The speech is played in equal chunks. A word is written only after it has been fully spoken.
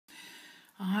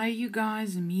Hi you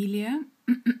guys, Amelia.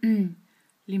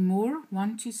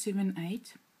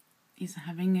 Limor1278 is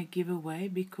having a giveaway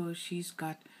because she's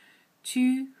got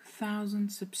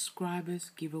 2,000 subscribers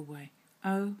giveaway.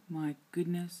 Oh my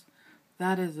goodness,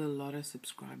 that is a lot of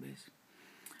subscribers.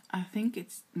 I think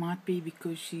it might be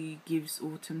because she gives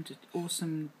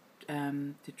awesome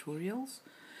tutorials.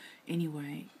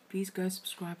 Anyway, please go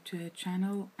subscribe to her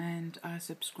channel, and I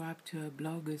subscribe to her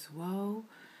blog as well,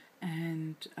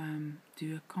 and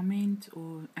do a comment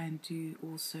and do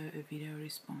also a video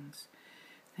response.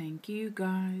 Thank you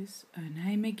guys. Her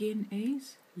name again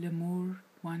is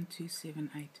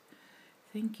Limor1278.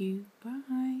 Thank you.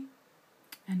 Bye.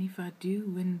 And if I do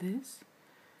win this,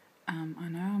 I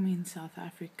know I'm in South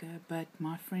Africa, but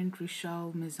my friend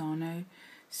Rochelle Mazzano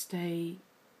stays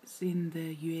in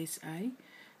the USA,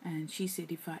 and she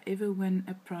said if I ever win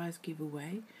a prize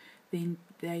giveaway, then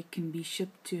they can be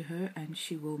shipped to her and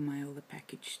she will mail the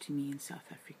package to me in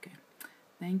South Africa.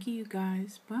 Thank you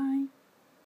guys. Bye.